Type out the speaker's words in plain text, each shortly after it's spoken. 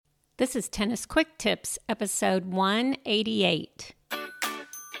This is Tennis Quick Tips, episode 188.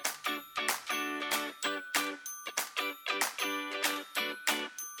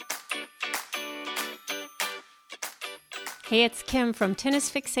 Hey, it's Kim from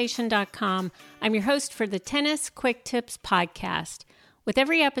TennisFixation.com. I'm your host for the Tennis Quick Tips podcast. With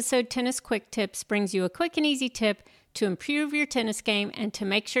every episode, Tennis Quick Tips brings you a quick and easy tip to improve your tennis game and to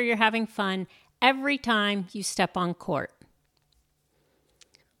make sure you're having fun every time you step on court.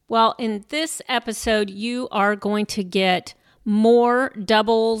 Well, in this episode, you are going to get more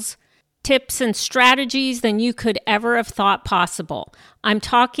doubles tips and strategies than you could ever have thought possible. I'm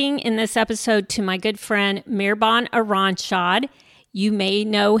talking in this episode to my good friend Mehrbon Iranshad. You may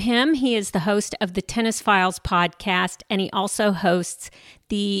know him. He is the host of the Tennis Files podcast, and he also hosts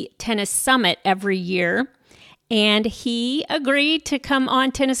the Tennis Summit every year. And he agreed to come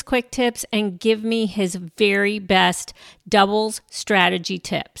on Tennis Quick Tips and give me his very best doubles strategy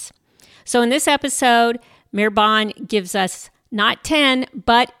tips. So in this episode, Mehrbon gives us not 10,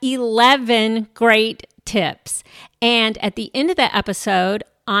 but 11 great tips. And at the end of the episode,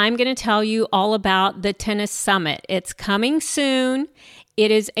 I'm going to tell you all about the Tennis Summit. It's coming soon.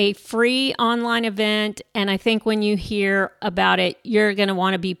 It is a free online event, and I think when you hear about it, you're going to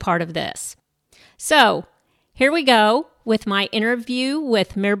want to be part of this. So here we go with my interview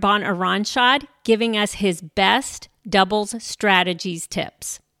with Mehrbon Iranshad, giving us his best doubles strategies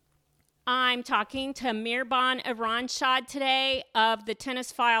tips. I'm talking to Mehrbon Iranshad today of the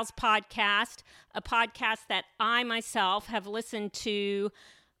Tennis Files podcast, a podcast that I myself have listened to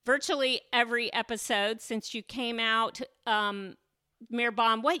virtually every episode since you came out.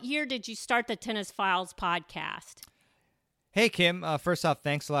 Mehrbon, what year did you start the Tennis Files podcast? Hey, Kim. First off,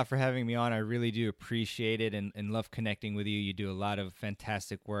 thanks a lot for having me on. I really do appreciate it and love connecting with you. You do a lot of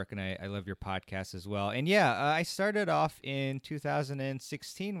fantastic work, and I love your podcast as well. And yeah, I started off in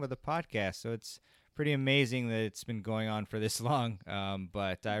 2016 with a podcast, so it's pretty amazing that it's been going on for this long.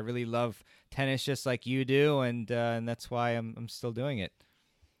 But I really love tennis just like you do, and that's why I'm still doing it.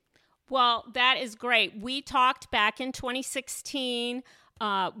 Well, that is great. We talked back in 2016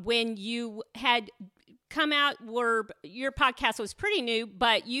 when you had come out, your podcast was pretty new,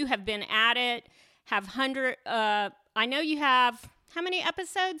 but you have been at it, I know you have, how many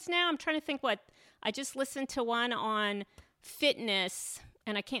episodes now? I'm trying to think I just listened to one on fitness,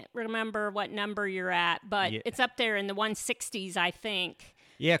 and I can't remember what number you're at, but It's up there in the 160s, I think.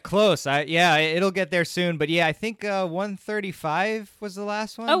 Yeah, close. It'll get there soon. But yeah, I think 135 was the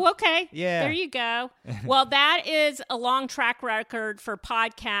last one. Oh, okay. Yeah. There you go. Well, that is a long track record for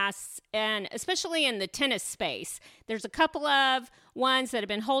podcasts, and especially in the tennis space. There's a couple of ones that have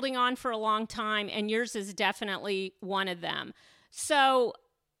been holding on for a long time, and yours is definitely one of them. So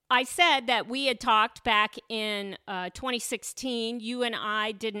I said that we had talked back in 2016. You and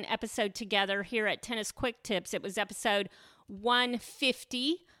I did an episode together here at Tennis Quick Tips. It was episode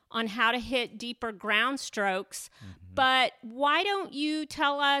 150 on how to hit deeper ground strokes. Mm-hmm. But why don't you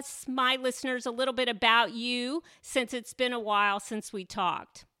tell us, my listeners, a little bit about you, since it's been a while since we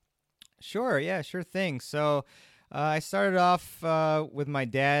talked? Sure. Yeah, sure thing. So I started off with my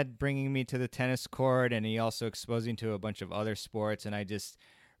dad bringing me to the tennis court, and he also exposed me to a bunch of other sports, and I just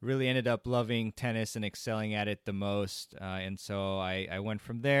really ended up loving tennis and excelling at it the most. And so I went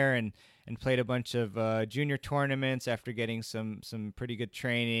from there and played a bunch of junior tournaments after getting some pretty good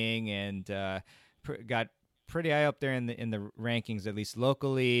training, and got pretty high up there in the rankings, at least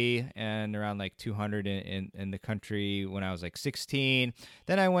locally, and around like 200 in the country when I was like 16.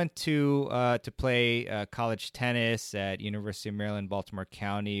 Then I went to play college tennis at University of Maryland, Baltimore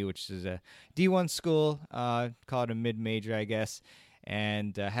County, which is a D1 school, call it a mid-major, I guess.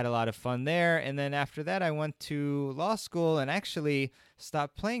 And had a lot of fun there. And then after that, I went to law school and actually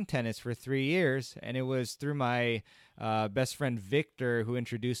stopped playing tennis for 3 years. And it was through my best friend Victor, who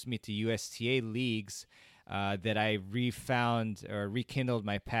introduced me to USTA leagues, that I rekindled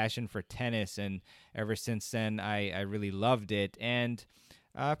my passion for tennis. And ever since then, I really loved it. And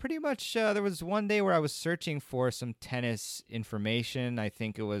pretty much there was one day where I was searching for some tennis information. I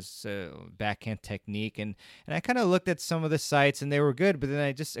think it was backhand technique, and I kind of looked at some of the sites, and they were good, but then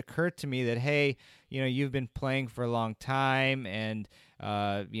it just occurred to me that, hey, you've been playing for a long time, and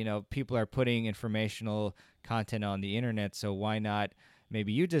people are putting informational content on the internet, so why not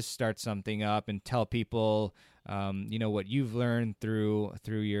maybe you just start something up and tell people what you've learned through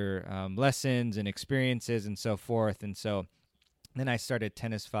your lessons and experiences and so forth. And so then I started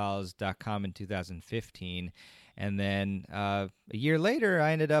tennisfiles.com in 2015. And then a year later,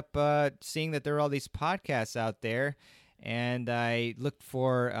 I ended up seeing that there were all these podcasts out there. and I looked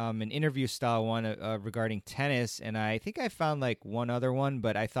for an interview style one regarding tennis, and I think I found like one other one,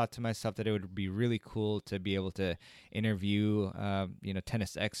 but I thought to myself that it would be really cool to be able to interview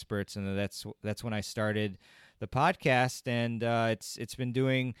tennis experts, and that's when I started the podcast, and it's been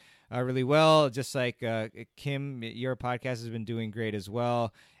doing really well. Just like Kim, your podcast has been doing great as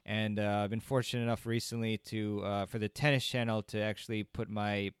well. And I've been fortunate enough recently to for the Tennis Channel to actually put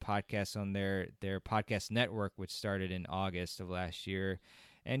my podcast on their podcast network, which started in August of last year.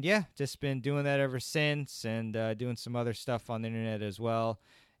 And yeah, just been doing that ever since, and doing some other stuff on the internet as well.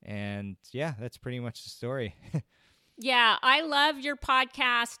 And yeah, that's pretty much the story. Yeah, I love your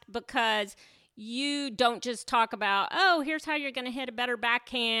podcast because you don't just talk about, oh, here's how you're going to hit a better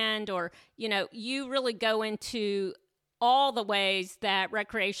backhand, or, you really go into all the ways that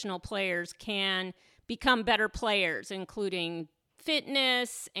recreational players can become better players, including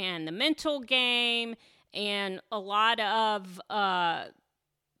fitness and the mental game and a lot of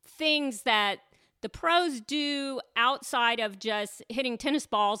things that the pros do outside of just hitting tennis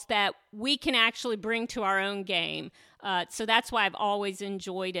balls that we can actually bring to our own game. So that's why I've always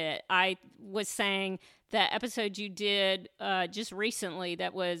enjoyed it. I was saying the episode you did just recently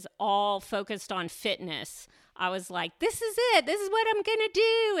that was all focused on fitness, I was like, this is it. This is what I'm going to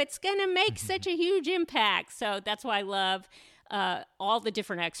do. It's going to make such a huge impact. So that's why I love all the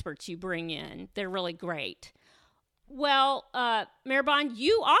different experts you bring in. They're really great. Well, Mehrban,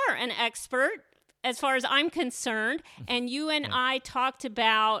 you are an expert as far as I'm concerned, and you and I talked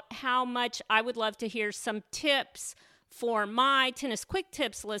about how much I would love to hear some tips for my Tennis Quick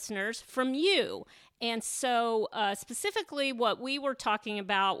Tips listeners from you. And so specifically what we were talking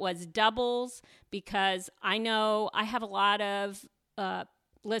about was doubles, because I know I have a lot of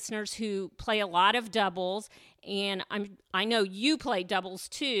listeners who play a lot of doubles, and I know you play doubles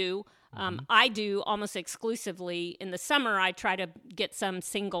too. I do almost exclusively. In the summer, I try to get some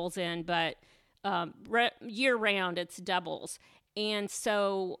singles in, but year-round, it's doubles. And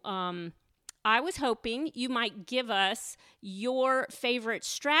so I was hoping you might give us your favorite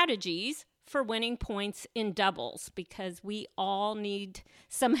strategies for winning points in doubles, because we all need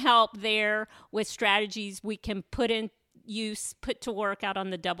some help there with strategies we can put to work out on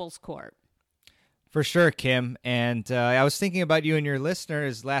the doubles court. For sure, Kim. And I was thinking about you and your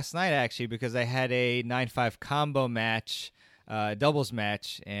listeners last night, actually, because I had a 9-5 combo match, doubles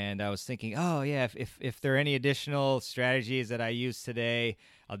match, and I was thinking, oh yeah, if there are any additional strategies that I use today,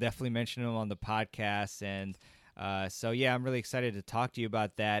 I'll definitely mention them on the podcast. And so yeah, I'm really excited to talk to you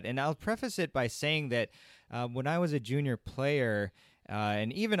about that. And I'll preface it by saying that when I was a junior player,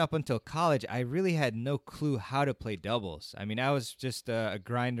 and even up until college, I really had no clue how to play doubles. I mean, I was just a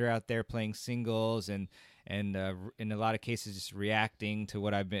grinder out there playing singles, and in a lot of cases just reacting to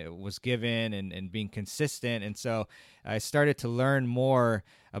what was given and being consistent. And so I started to learn more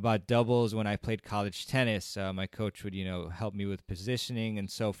about doubles when I played college tennis. My coach would, help me with positioning and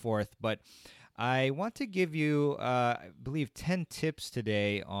so forth. But I want to give you, I believe, 10 tips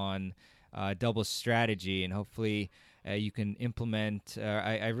today on doubles strategy, and hopefully you can implement.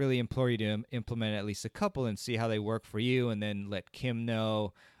 I really implore you to implement at least a couple and see how they work for you, and then let Kim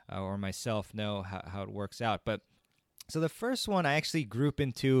know or myself know how it works out. But so the first one I actually group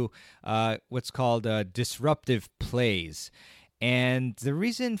into what's called disruptive plays. And the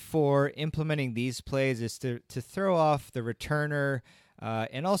reason for implementing these plays is to throw off the returner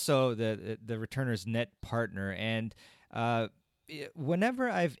and also the returner's net partner. And whenever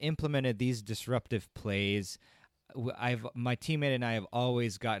I've implemented these disruptive plays, my teammate and I have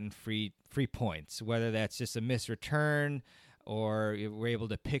always gotten free points, whether that's just a missed return or we're able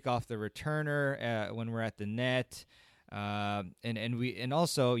to pick off the returner when we're at the net. And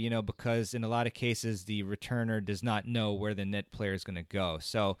also, because in a lot of cases the returner does not know where the net player is going to go.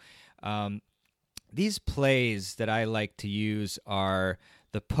 So these plays that I like to use are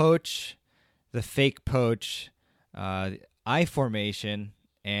the poach, the fake poach, I formation,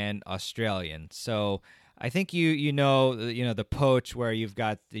 and Australian. So I think you know the poach, where you've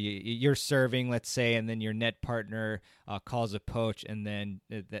got you're serving, let's say, and then your net partner calls a poach, and then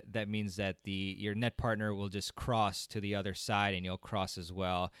that means that your net partner will just cross to the other side, and you'll cross as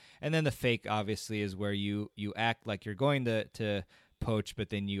well. And then the fake, obviously, is where you act like you're going to poach, but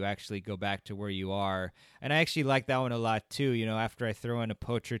then you actually go back to where you are. And I actually like that one a lot too. After I throw in a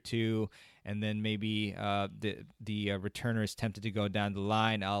poach or two, and then maybe the returner is tempted to go down the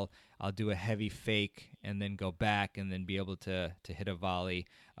line, I'll do a heavy fake and then go back and then be able to hit a volley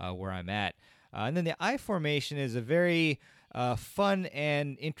where I'm at. And then the I formation is a very fun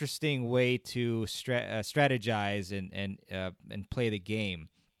and interesting way to strategize and play the game.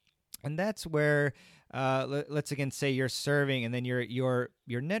 And that's where let's again say you're serving, and then your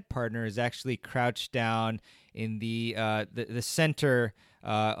net partner is actually crouched down in the center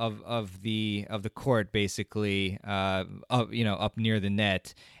of the court, basically, up near the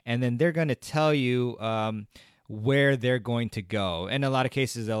net, and then they're going to tell you where they're going to go. In a lot of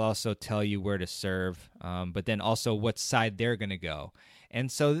cases, they'll also tell you where to serve, but then also what side they're going to go. And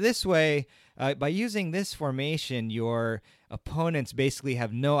so this way, by using this formation, your opponents basically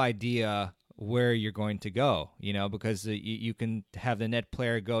have no idea where you're going to go, because you can have the net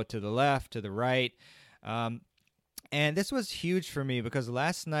player go to the left, to the right. And this was huge for me because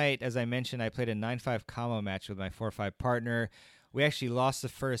last night, as I mentioned, I played a 9-5 combo match with my 4-5 partner. We actually lost the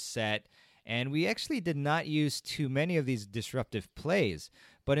first set, and we actually did not use too many of these disruptive plays.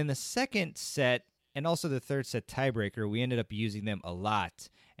 But in the second set, and also the third set tiebreaker, we ended up using them a lot.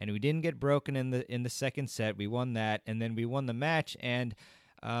 And we didn't get broken in the second set. We won that, and then we won the match. And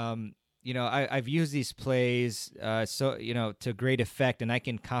I've used these plays to great effect, and I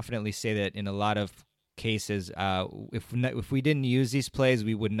can confidently say that in a lot of cases, if we didn't use these plays,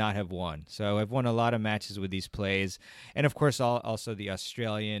 we would not have won. So I've won a lot of matches with these plays, and of course also the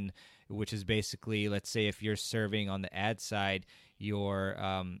Australian, which is basically, let's say if you're serving on the ad side, if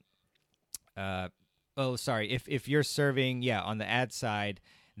you're serving on the ad side,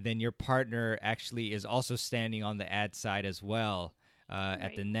 then your partner actually is also standing on the ad side as well.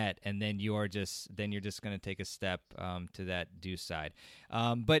 At the net, and then you're just going to take a step to that deuce side.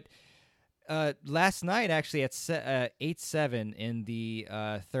 But last night, actually, at 8-7 in the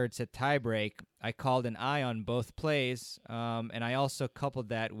third set tiebreak, I called an eye on both plays, and I also coupled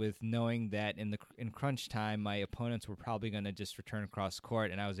that with knowing that in crunch time, my opponents were probably going to just return cross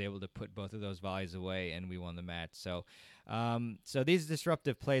court, and I was able to put both of those volleys away, and we won the match. So these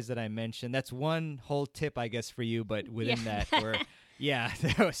disruptive plays that I mentioned, that's one whole tip, I guess, for you, but within that, we're... Yeah,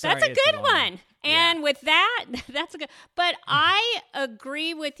 sorry, that's a good one. And with that, that's a good. But I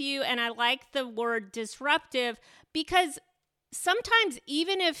agree with you, and I like the word disruptive because sometimes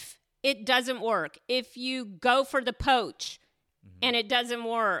even if it doesn't work, if you go for the poach and it doesn't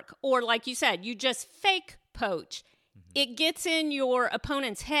work, or like you said, you just fake poach, it gets in your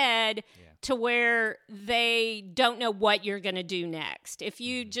opponent's head to where they don't know what you're going to do next. If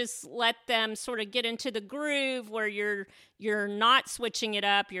you just let them sort of get into the groove where you're not switching it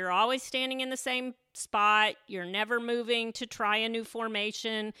up, you're always standing in the same spot, you're never moving to try a new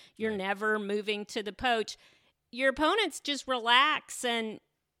formation, you're never moving to the poach, your opponents just relax and,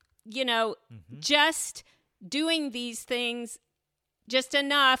 just doing these things just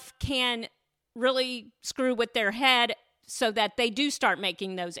enough can really screw with their head so that they do start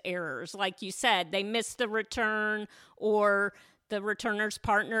making those errors. Like you said, they miss the return, or the returner's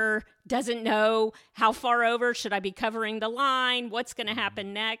partner doesn't know how far over should I be covering the line, what's going to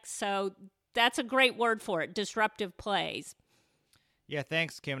happen next. So that's a great word for it, disruptive plays. Yeah,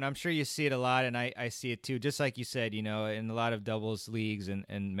 thanks, Kim. And I'm sure you see it a lot, and I see it too. Just like you said, in a lot of doubles leagues and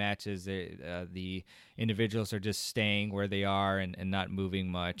matches, the individuals are just staying where they are and not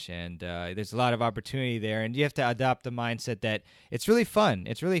moving much. And there's a lot of opportunity there. And you have to adopt the mindset that it's really fun.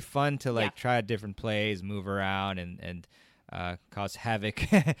 It's really fun to try different plays, move around, and cause havoc.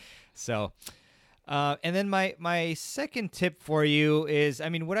 So... and then my second tip for you is,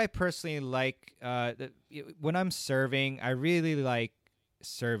 what I personally like, when I'm serving, I really like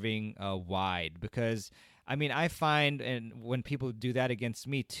serving wide, because I find, and when people do that against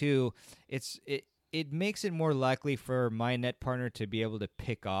me too, it makes it more likely for my net partner to be able to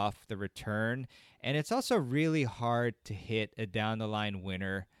pick off the return, and it's also really hard to hit a down the line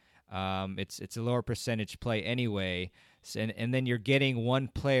winner. It's a lower percentage play anyway, and then you're getting one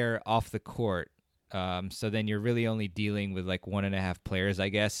player off the court. So then you're really only dealing with like 1.5 players, I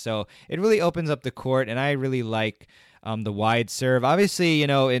guess. So it really opens up the court, and I really like the wide serve. Obviously,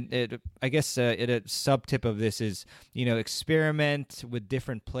 I guess a sub tip of this is, experiment with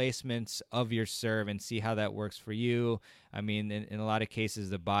different placements of your serve and see how that works for you. In a lot of cases,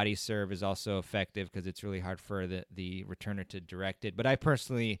 the body serve is also effective because it's really hard for the returner to direct it. But I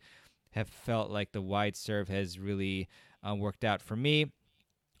personally have felt like the wide serve has really worked out for me.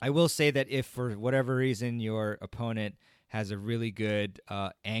 I will say that if for whatever reason your opponent has a really good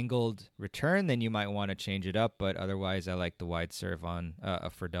angled return, then you might want to change it up. But otherwise, I like the wide serve on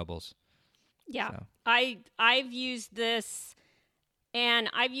for doubles. Yeah, so. I've used this,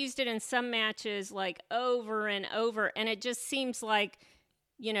 and I've used it in some matches like over and over, and it just seems like,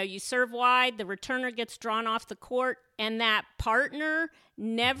 you serve wide, the returner gets drawn off the court, and that partner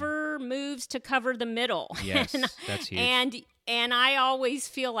never moves to cover the middle. Yes, that's huge. And I always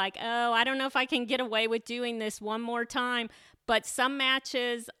feel like, I don't know if I can get away with doing this one more time. But some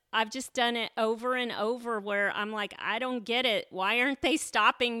matches, I've just done it over and over where I'm like, I don't get it. Why aren't they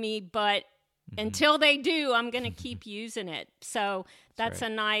stopping me? But until they do, I'm going to keep using it. So that's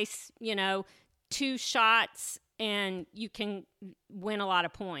right. a nice, 2 shots and you can win a lot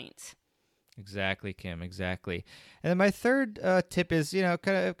of points. Exactly, Kim. Exactly. And then my third tip is,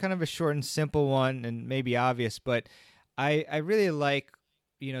 kind of a short and simple one, and maybe obvious, but I really like,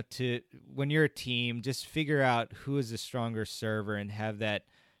 to when you're a team, just figure out who is the stronger server and have that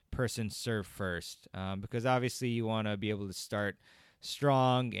person serve first, because obviously you want to be able to start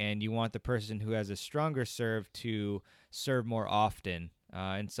strong, and you want the person who has a stronger serve to serve more often.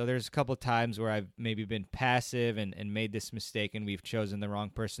 And so there's a couple times where I've maybe been passive and made this mistake, and we've chosen the wrong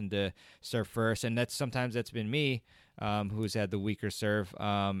person to serve first. And sometimes that's been me, who's had the weaker serve,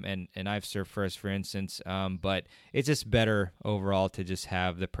 and I've served first, for instance. But it's just better overall to just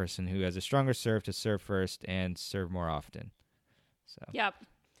have the person who has a stronger serve to serve first and serve more often. So. Yep.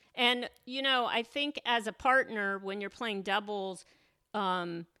 And, I think as a partner, when you're playing doubles,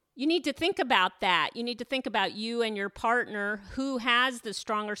 you need to think about that. You need to think about you and your partner, who has the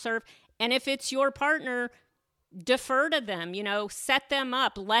stronger serve. And if it's your partner, defer to them, set them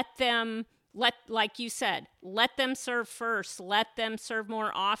up, like you said, let them serve first, let them serve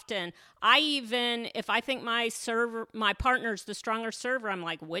more often. If I think my partner's the stronger server, I'm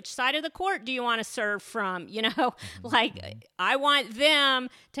like, which side of the court do you want to serve from? Like I want them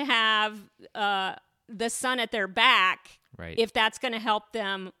to have the sun at their back. Right. If that's going to help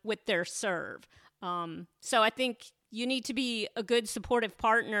them with their serve. So I think you need to be a good supportive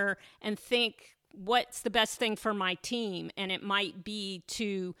partner and think, what's the best thing for my team? And it might be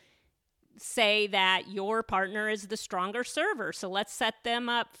to say that your partner is the stronger server. So let's set them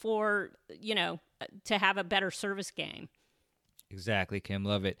up for, to have a better service game. Exactly, Kim.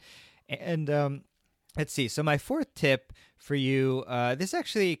 Love it. And let's see. So my fourth tip for you, this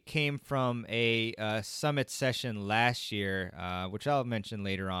actually came from a summit session last year, which I'll mention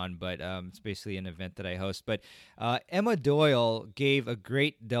later on, but it's basically an event that I host. But Emma Doyle gave a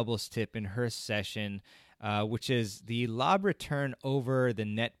great doubles tip in her session, which is the lob return over the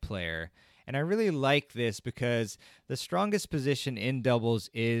net player. And I really like this because the strongest position in doubles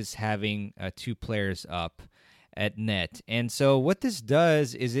is having 2 players up at net. And so what this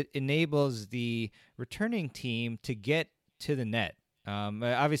does is it enables the returning team to get to the net.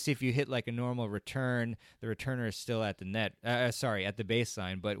 Obviously, if you hit like a normal return, the returner is still at the net. At the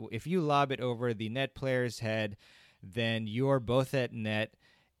baseline. But if you lob it over the net player's head, then you're both at net,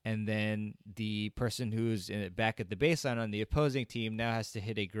 and then the person who's back at the baseline on the opposing team now has to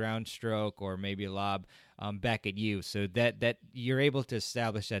hit a ground stroke or maybe a lob back at you. So that you're able to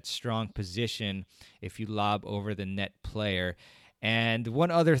establish that strong position if you lob over the net player. And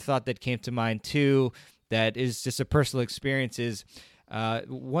one other thought that came to mind too, that is just a personal experience, is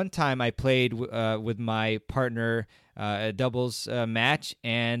one time I played with my partner a doubles match,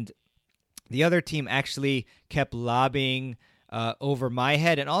 and the other team actually kept lobbing over my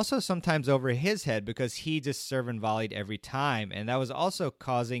head and also sometimes over his head because he just serve and volleyed every time. And that was also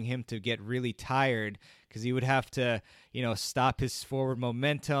causing him to get really tired because he would have to, stop his forward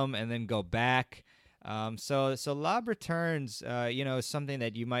momentum and then go back. So lob returns, is something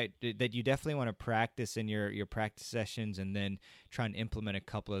that you definitely want to practice in your practice sessions, and then try and implement a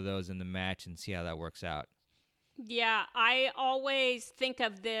couple of those in the match and see how that works out. Yeah, I always think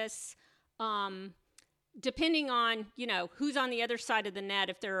of this, depending on, who's on the other side of the net,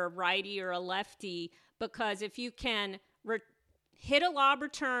 if they're a righty or a lefty, because if you can hit a lob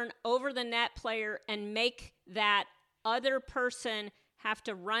return over the net player and make that other person have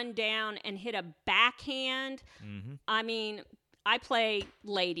to run down and hit a backhand. Mm-hmm. I mean, I play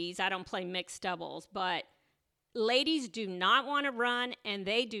ladies. I don't play mixed doubles, but ladies do not want to run, and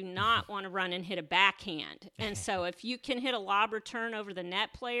they do not want to run and hit a backhand. And so if you can hit a lob return over the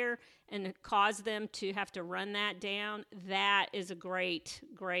net player and cause them to have to run that down, that is a great,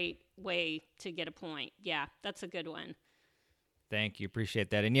 great way to get a point. Yeah, that's a good one. Thank you. Appreciate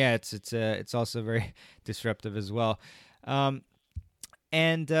that. And yeah, it's also very disruptive as well.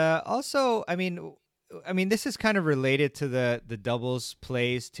 And also, I mean, this is kind of related to the doubles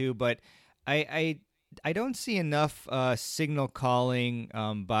plays too, but I don't see enough signal calling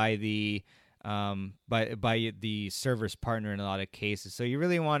by the server's partner in a lot of cases. So you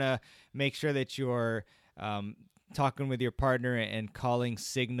really want to make sure that you're talking with your partner and calling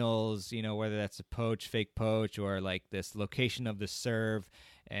signals, whether that's a poach, fake poach, or like this location of the serve.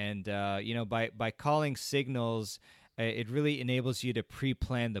 And, by calling signals, it really enables you to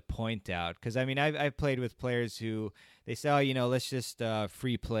pre-plan the point out. Because, I've played with players who they say, let's just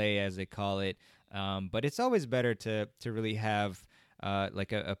free play, as they call it. But it's always better to really have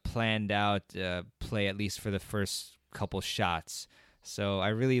a planned out play, at least for the first couple shots. So I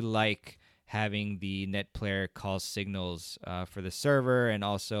really like having the net player call signals for the server, and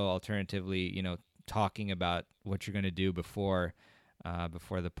also alternatively, talking about what you're going to do before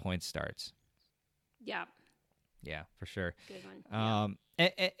the point starts. Yeah. Yeah, for sure. Good one.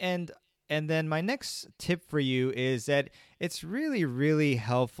 And then my next tip for you is that it's really, really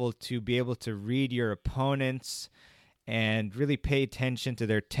helpful to be able to read your opponents and really pay attention to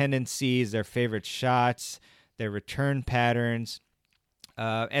their tendencies, their favorite shots, their return patterns.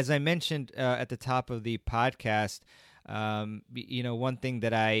 As I mentioned at the top of the podcast, one thing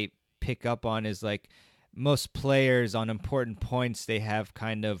that I pick up on is like most players on important points, they have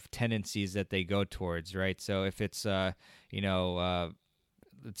kind of tendencies that they go towards, right? So if it's, let's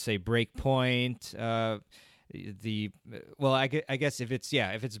say break point, I guess if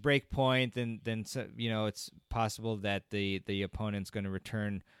it's break point, then it's possible that the opponent's going to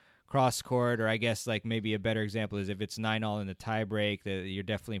return cross court, or I guess like maybe a better example is if it's 9-all in the tie break, that you're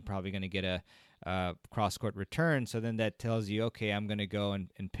definitely probably going to get a cross court return. So then that tells you, okay, I'm going to go and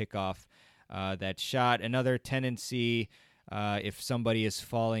pick off that shot. Another tendency, if somebody is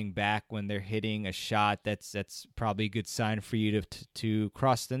falling back when they're hitting a shot, that's probably a good sign for you to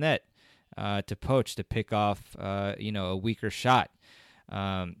cross the net, to poach, to pick off a weaker shot.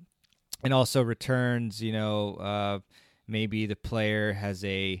 And also returns, maybe the player has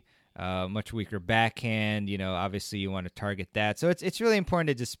a much weaker backhand. Obviously you want to target that. So it's really important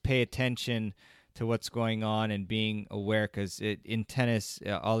to just pay attention to what's going on and being aware, because in tennis,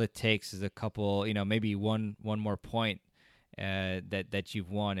 all it takes is a couple, maybe one more point that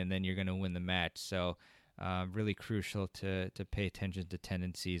you've won, and then you're going to win the match. So really crucial to pay attention to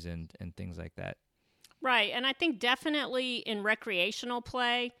tendencies and things like that. Right. And I think definitely in recreational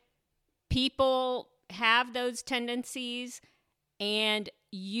play, people have those tendencies, and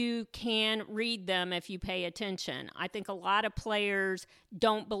you can read them if you pay attention. I think a lot of players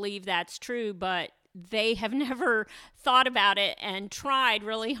don't believe that's true, but they have never thought about it and tried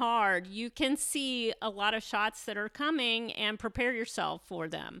really hard. You can see a lot of shots that are coming and prepare yourself for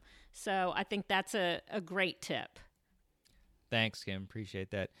them. So I think that's a great tip. Thanks, Kim.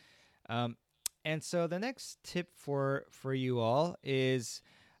 Appreciate that. And so the next tip for you all is,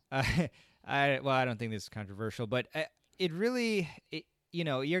 I don't think this is controversial, but it really,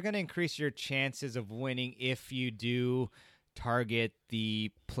 you're going to increase your chances of winning if you do target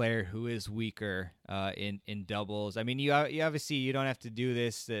the player who is weaker in doubles. I mean, you obviously you don't have to do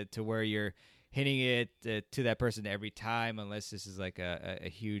this to where you're hitting it to that person every time, unless this is like a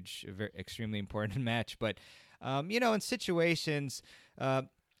huge, extremely important match. But in situations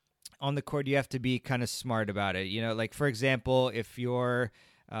on the court, you have to be kind of smart about it. Like for example, if you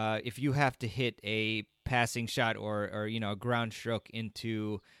have to hit a passing shot or a ground stroke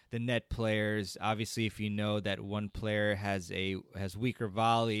into the net players, obviously if you know that one player has weaker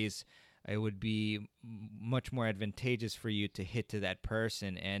volleys, it would be much more advantageous for you to hit to that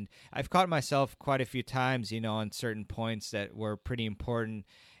person. And I've caught myself quite a few times, on certain points that were pretty important,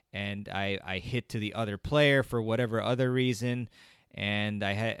 and I hit to the other player for whatever other reason. And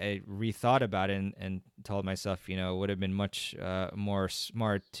I rethought about it and told myself, it would have been much more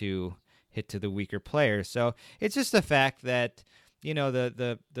smart to hit to the weaker player. So it's just the fact that,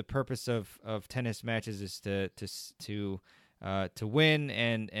 the purpose of tennis matches is to win,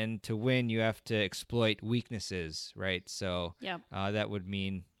 and to win you have to exploit weaknesses, right? So that would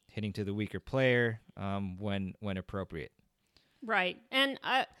mean hitting to the weaker player when appropriate. Right. And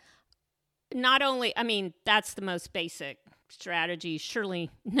not only, that's the most basic strategy.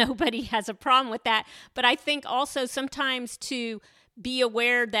 Surely nobody has a problem with that. But I think also sometimes to be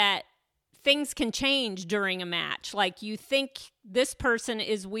aware that things can change during a match. Like you think this person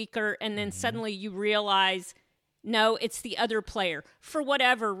is weaker, and then suddenly you realize, no, it's the other player for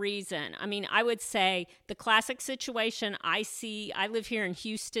whatever reason. I would say the classic situation I live here in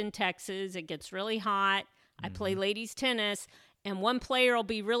Houston, Texas. It gets really hot. I play ladies tennis. And one player will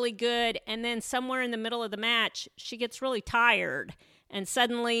be really good, and then somewhere in the middle of the match, she gets really tired, and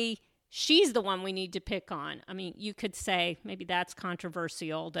suddenly she's the one we need to pick on. You could say maybe that's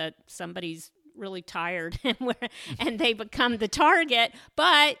controversial, that somebody's really tired and they become the target.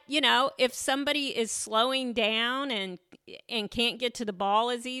 But, if somebody is slowing down and can't get to the ball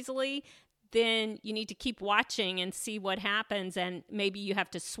as easily, then you need to keep watching and see what happens, and maybe you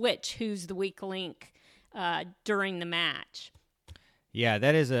have to switch who's the weak link during the match. Yeah,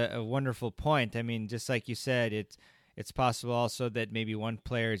 that is a wonderful point. Just like you said, it's possible also that maybe one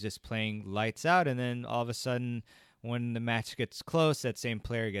player is just playing lights out, and then all of a sudden when the match gets close, that same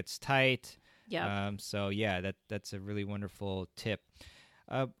player gets tight. Yep. So yeah, that's a really wonderful tip.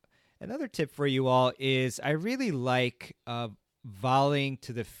 Uh, Another tip for you all is I really like volleying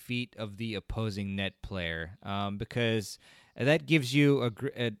to the feet of the opposing net player, because that gives you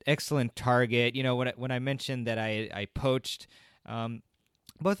an excellent target. You know, when I mentioned that I poached,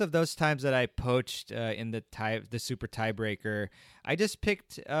 both of those times that I poached in the super tiebreaker, I just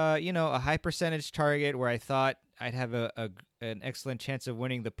picked a high percentage target where I thought I'd have an excellent chance of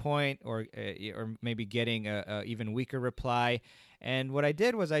winning the point, or maybe getting a even weaker reply. And what I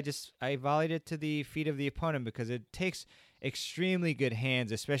did was I volleyed it to the feet of the opponent, because it takes extremely good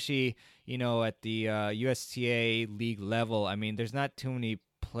hands, especially at the USTA league level. I mean, there's not too many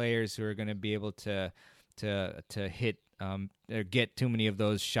players who are going to be able to hit or get too many of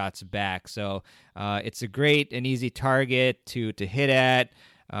those shots back. So it's a great and easy target to hit at.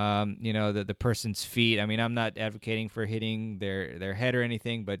 The person's feet. I mean, I'm not advocating for hitting their head or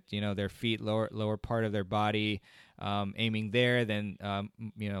anything, but their feet, lower part of their body, aiming there. Then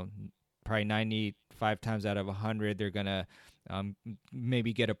probably 95 times out of 100, they're gonna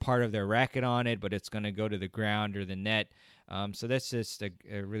maybe get a part of their racket on it, but it's gonna go to the ground or the net. So that's just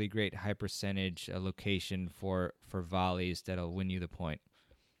a really great high percentage location for volleys that'll win you the point.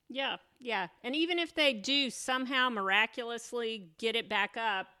 Yeah, yeah. And even if they do somehow miraculously get it back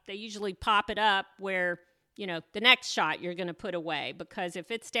up, they usually pop it up where, the next shot you're going to put away. Because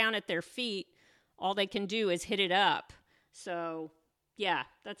if it's down at their feet, all they can do is hit it up. So, yeah,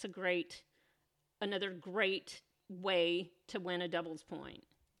 that's another great way to win a doubles point.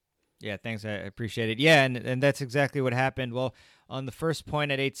 Yeah, thanks. I appreciate it. Yeah, and that's exactly what happened. Well, on the first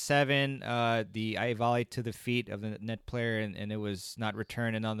point at 8-7, I volleyed to the feet of the net player, and it was not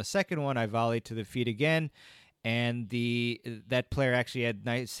returned. And on the second one, I volleyed to the feet again, and that player actually had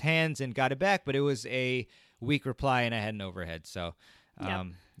nice hands and got it back, but it was a weak reply, and I had an overhead. So,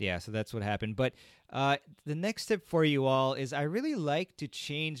 yeah, so that's what happened. But the next tip for you all is I really like to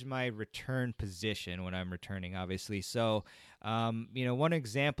change my return position when I'm returning, obviously. So, one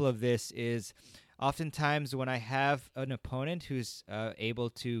example of this is oftentimes when I have an opponent who's able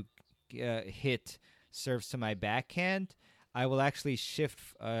to hit serves to my backhand, I will actually shift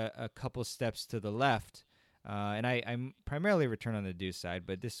a couple steps to the left. And I'm primarily return on the deuce side,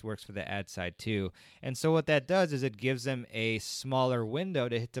 but this works for the ad side too. And so what that does is it gives them a smaller window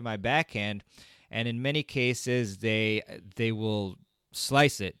to hit to my backhand. And in many cases, they will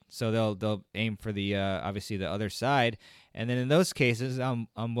slice it. So they'll aim for the obviously the other side. And then in those cases, I'm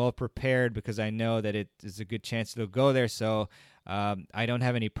well prepared because I know that it is a good chance they'll go there. So I don't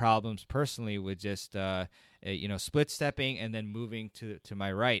have any problems personally with just split stepping and then moving to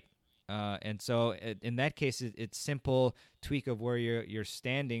my right. And so in that case, it's simple tweak of where you're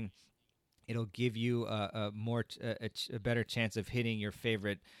standing. It'll give you a better chance of hitting your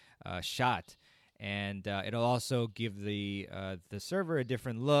favorite shot. And it'll also give the server a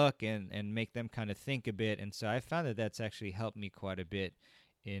different look and make them kind of think a bit. And so I found that that's actually helped me quite a bit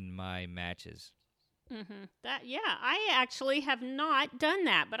in my matches. Mm-hmm. I actually have not done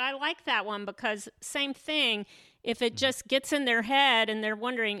that, but I like that one because same thing. If it just gets in their head and they're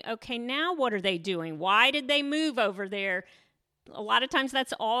wondering, okay, now what are they doing? Why did they move over there? A lot of times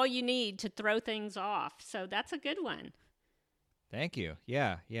that's all you need to throw things off. So that's a good one. Thank you.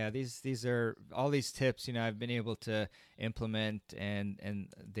 Yeah. These are all these tips, I've been able to implement and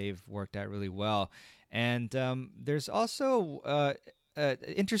they've worked out really well. And there's also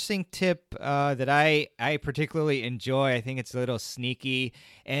interesting tip that I particularly enjoy. I think it's a little sneaky,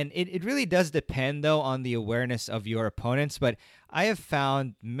 and it really does depend though on the awareness of your opponents. But I have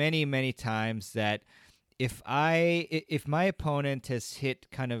found many, many times that if my opponent has hit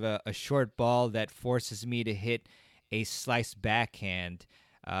kind of a short ball that forces me to hit a slice backhand,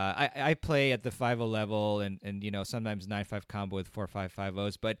 I play at the 5-0 level and sometimes 9-5 combo with 4-5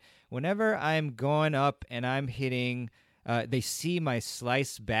 5-0s. But whenever I'm going up and I'm hitting, they see my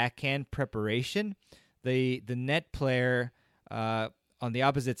slice backhand preparation, the net player on the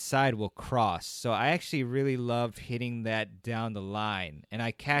opposite side will cross. So I actually really love hitting that down the line, and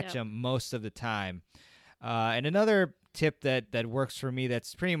I catch them most of the time. And another tip that works for me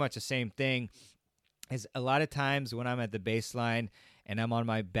that's pretty much the same thing is a lot of times when I'm at the baseline and I'm on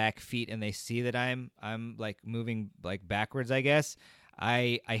my back feet and they see that I'm like moving like backwards, I guess,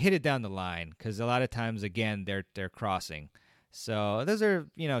 I hit it down the line because a lot of times, again, they're crossing. So those are,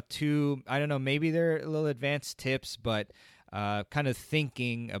 two, I don't know, maybe they're a little advanced tips, but kind of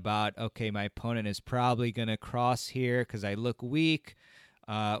thinking about, okay, my opponent is probably going to cross here because I look weak,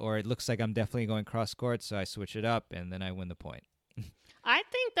 or it looks like I'm definitely going cross court, so I switch it up and then I win the point. I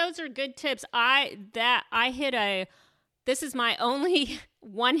think those are good tips. I hit a this is my only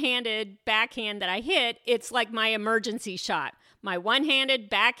one-handed backhand that I hit. It's like my emergency shot. My one-handed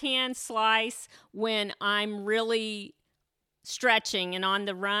backhand slice when I'm really stretching and on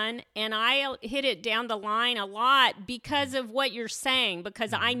the run, and I hit it down the line a lot because of what you're saying,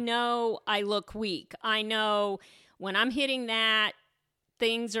 because I know I look weak. I know when I'm hitting that,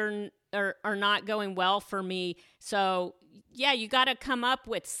 things are not going well for me. So yeah, you got to come up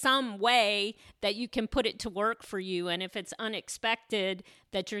with some way that you can put it to work for you. And if it's unexpected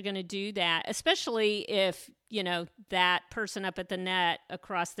that you're going to do that, especially if, that person up at the net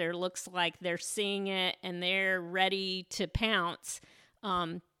across there looks like they're seeing it and they're ready to pounce,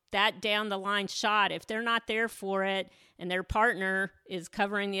 that down the line shot, if they're not there for it and their partner is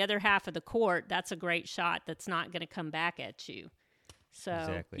covering the other half of the court, that's a great shot that's not going to come back at you. So,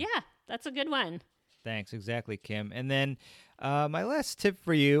 Exactly. Yeah, that's a good one. Thanks. Exactly, Kim. And then my last tip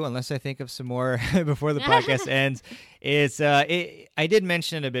for you, unless I think of some more before the podcast ends, is I did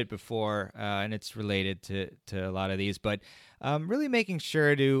mention it a bit before, and it's related to a lot of these, but really making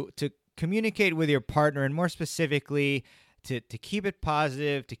sure to communicate with your partner, and more specifically, to keep it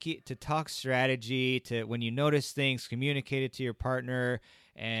positive, to talk strategy, to when you notice things, communicate it to your partner,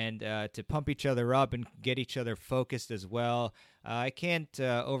 and to pump each other up and get each other focused as well. I can't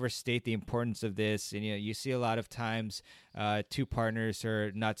overstate the importance of this. And you see a lot of times two partners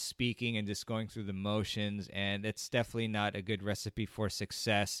are not speaking and just going through the motions, and it's definitely not a good recipe for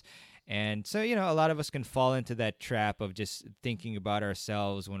success. And so, a lot of us can fall into that trap of just thinking about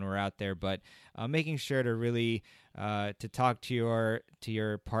ourselves when we're out there, but making sure to really to talk to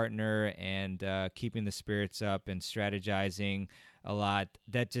your partner and keeping the spirits up and strategizing a lot,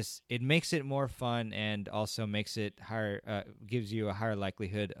 that just, it makes it more fun and also makes it higher, gives you a higher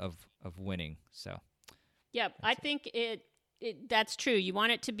likelihood of winning. So, yep, I think that's true. You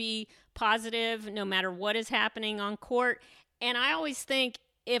want it to be positive no matter what is happening on court. And I always think,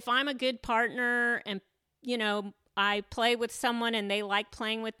 if I'm a good partner and, I play with someone and they like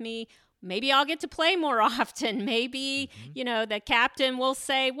playing with me, maybe I'll get to play more often. Maybe, the captain will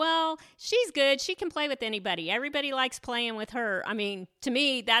say, well, she's good. She can play with anybody. Everybody likes playing with her. I mean, to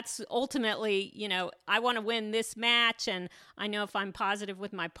me, that's ultimately, I want to win this match. And I know if I'm positive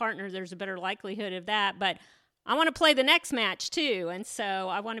with my partner, there's a better likelihood of that. But I want to play the next match too. And so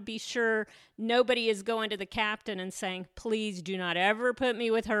I want to be sure nobody is going to the captain and saying, please do not ever put me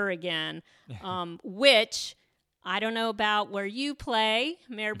with her again, which I don't know about where you play,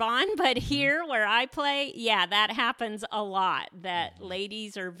 Meerbon, but here where I play, yeah, that happens a lot, that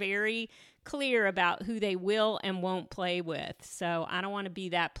ladies are very clear about who they will and won't play with. So I don't want to be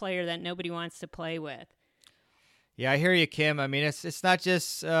that player that nobody wants to play with. Yeah, I hear you, Kim. I mean, it's not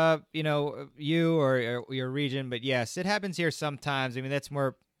just, you or your region, but yes, it happens here sometimes. I mean, that's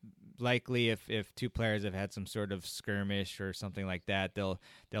more likely if two players have had some sort of skirmish or something like that. They'll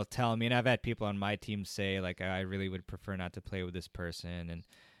tell me, and I've had people on my team say, like, I really would prefer not to play with this person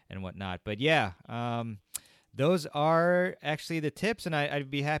and whatnot. But yeah, those are actually the tips, and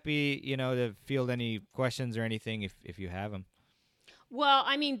I'd be happy, to field any questions or anything if you have them. Well,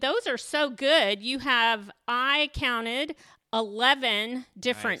 I mean, those are so good. I counted 11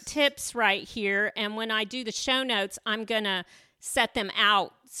 different tips right here. And when I do the show notes, I'm going to set them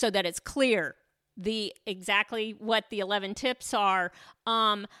out so that it's clear exactly what the 11 tips are.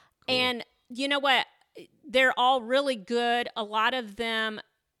 Cool. And you know what? They're all really good. A lot of them,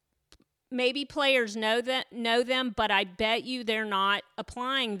 maybe players know them, but I bet you they're not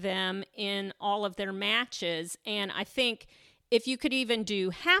applying them in all of their matches. And I think if you could even do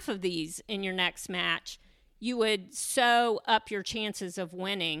half of these in your next match, you would so up your chances of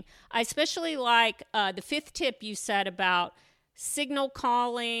winning. I especially like the fifth tip you said about signal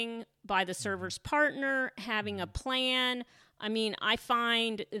calling by the server's partner, having a plan. I mean, I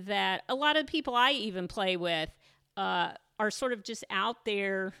find that a lot of people I even play with are sort of just out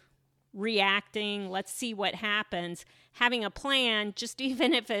there reacting. Let's see what happens. Having a plan, just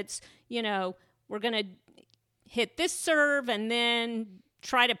even if it's, we're going to hit this serve and then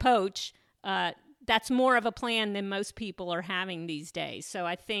try to poach, that's more of a plan than most people are having these days. So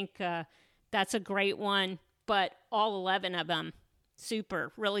I think that's a great one, but all 11 of them,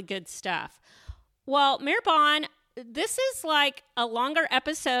 super, really good stuff. Well, Meerbon, this is like a longer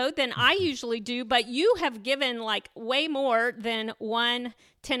episode than I usually do, but you have given like way more than one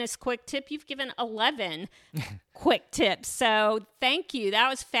tennis quick tip. You've given 11 quick tips. So thank you. That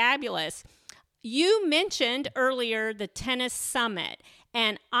was fabulous. You mentioned earlier the Tennis Summit,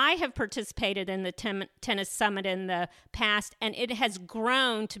 and I have participated in the Tennis Summit in the past, and it has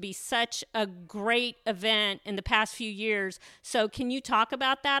grown to be such a great event in the past few years. So can you talk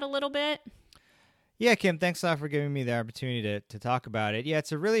about that a little bit? Yeah, Kim, thanks a lot for giving me the opportunity to talk about it. Yeah,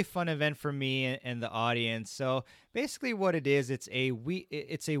 it's a really fun event for me and the audience. So basically what it is, it's a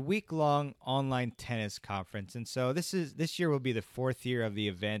week-long online tennis conference. And so this year will be the 4th year of the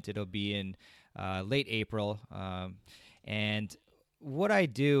event. It'll be in late April. And what I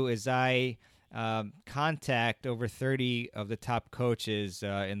do is I contact over 30 of the top coaches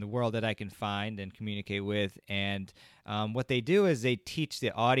in the world that I can find and communicate with. And what they do is they teach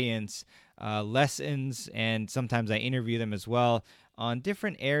the audience lessons, and sometimes I interview them as well on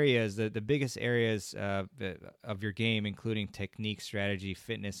different areas, the biggest areas of your game, including technique, strategy,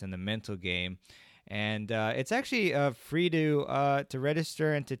 fitness, and the mental game. And it's actually free to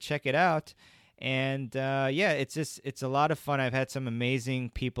register and to check it out. And it's a lot of fun. I've had some amazing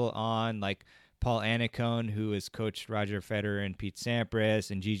people on, like Paul Annacone, who has coached Roger Federer and Pete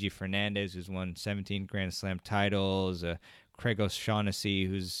Sampras, and Gigi Fernandez, who's won 17 Grand Slam titles, Craig O'Shaughnessy,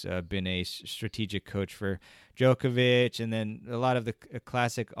 who's been a strategic coach for Djokovic, and then a lot of the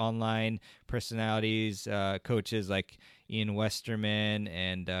classic online personalities, coaches like Ian Westerman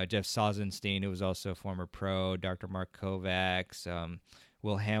and Jeff Salzenstein, who was also a former pro, Dr. Mark Kovacs,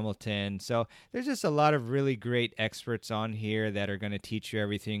 Will Hamilton. So there's just a lot of really great experts on here that are going to teach you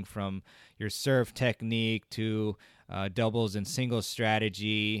everything from your serve technique to doubles and singles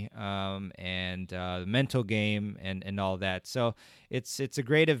strategy, and the mental game and all that. So it's a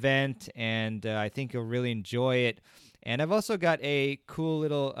great event, and I think you'll really enjoy it. And I've also got a cool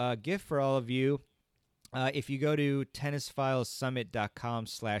little gift for all of you. If you go to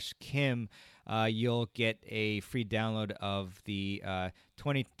tennisfilessummit.com/Kim, you'll get a free download of the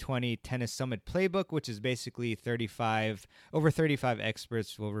 2020 Tennis Summit Playbook, which is basically over 35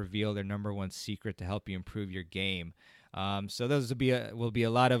 experts will reveal their number one secret to help you improve your game. So those will be a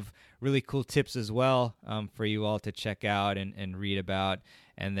lot of really cool tips as well for you all to check out and read about.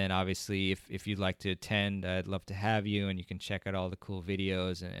 And then obviously, if you'd like to attend, I'd love to have you, and you can check out all the cool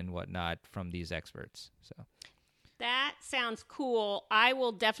videos and whatnot from these experts. So that sounds cool. I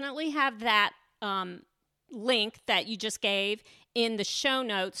will definitely have that link that you just gave in the show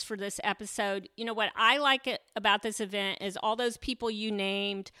notes for this episode. You know what I like about this event is all those people you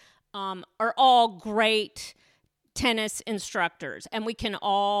named are all great tennis instructors, and we can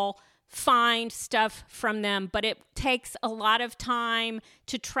all find stuff from them, but it takes a lot of time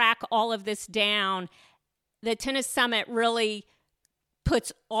to track all of this down. The Tennis Summit really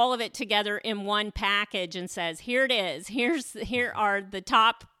puts all of it together in one package and says, here it is. Here are the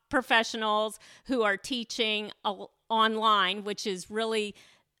top professionals who are teaching online, which is really,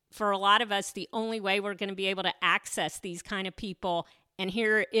 for a lot of us, the only way we're going to be able to access these kind of people. And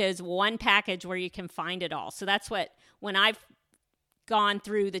here is one package where you can find it all. So that's what, when I've gone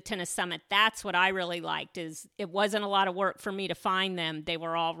through the Tennis Summit, that's what I really liked, is it wasn't a lot of work for me to find them. They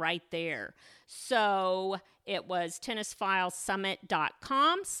were all right there. So it was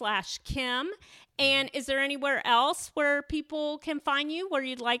tennisfilessummit.com/Kim. And is there anywhere else where people can find you, where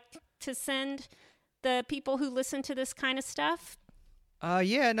you'd like to send the people who listen to this kind of stuff?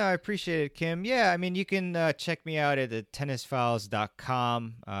 Yeah, no, I appreciate it, Kim. Yeah, I mean, you can check me out at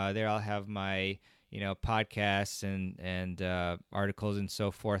tennisfiles.com. There I'll have my podcasts and articles and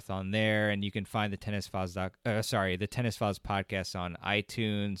so forth on there, and you can find the Tennis Files podcast on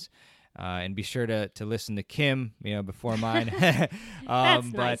iTunes, and be sure to listen to Kim, before mine.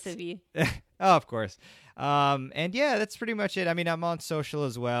 That's nice of you. Oh, of course. And yeah, that's pretty much it. I mean, I'm on social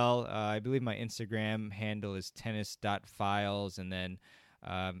as well. I believe my Instagram handle is tennis.files, and then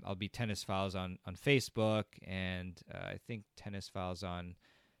I'll be Tennis Files on Facebook, and I think Tennis Files on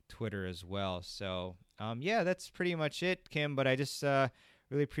Twitter as well. So yeah, that's pretty much it, Kim, but I just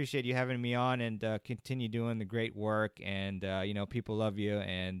really appreciate you having me on, and continue doing the great work, and people love you,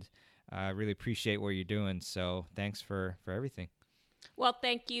 and I really appreciate what you're doing, so thanks for everything. Well,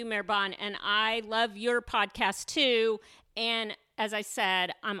 thank you, Mehrban, and I love your podcast too, and as I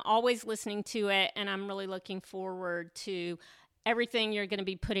said, I'm always listening to it, and I'm really looking forward to everything you're going to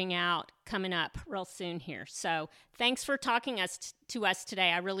be putting out coming up real soon here. So thanks for talking to us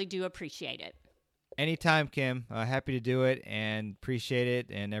today. I really do appreciate it. Anytime, Kim. Happy to do it and appreciate it.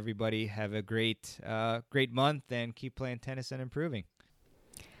 And everybody have a great month, and keep playing tennis and improving.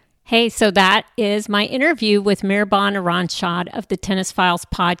 Hey, so that is my interview with Mehrban Iranshad of the Tennis Files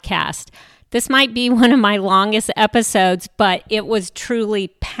podcast. This might be one of my longest episodes, but it was truly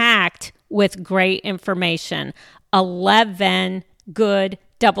packed with great information. 11 good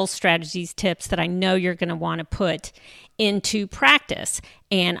double strategies tips that I know you're going to want to put into practice.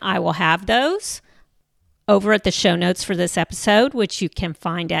 And I will have those over at the show notes for this episode, which you can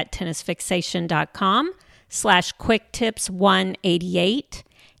find at tennisfixation.com/quicktips188.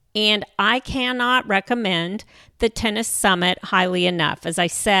 And I cannot recommend the Tennis Summit highly enough. As I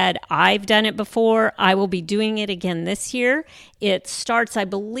said, I've done it before. I will be doing it again this year. It starts, I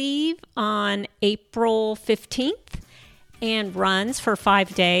believe, on April 15th and runs for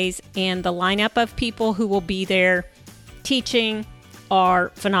 5 days. And the lineup of people who will be there teaching are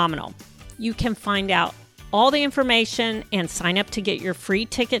phenomenal. You can find out all the information and sign up to get your free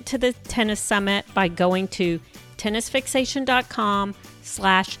ticket to the Tennis Summit by going to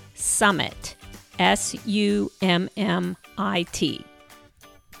tennisfixation.com/summit, SUMMIT.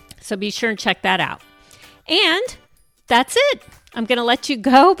 So be sure and check that out. And that's it. I'm going to let you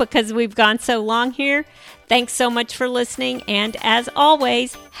go because we've gone so long here. Thanks so much for listening. And as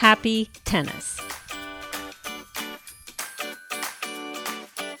always, happy tennis.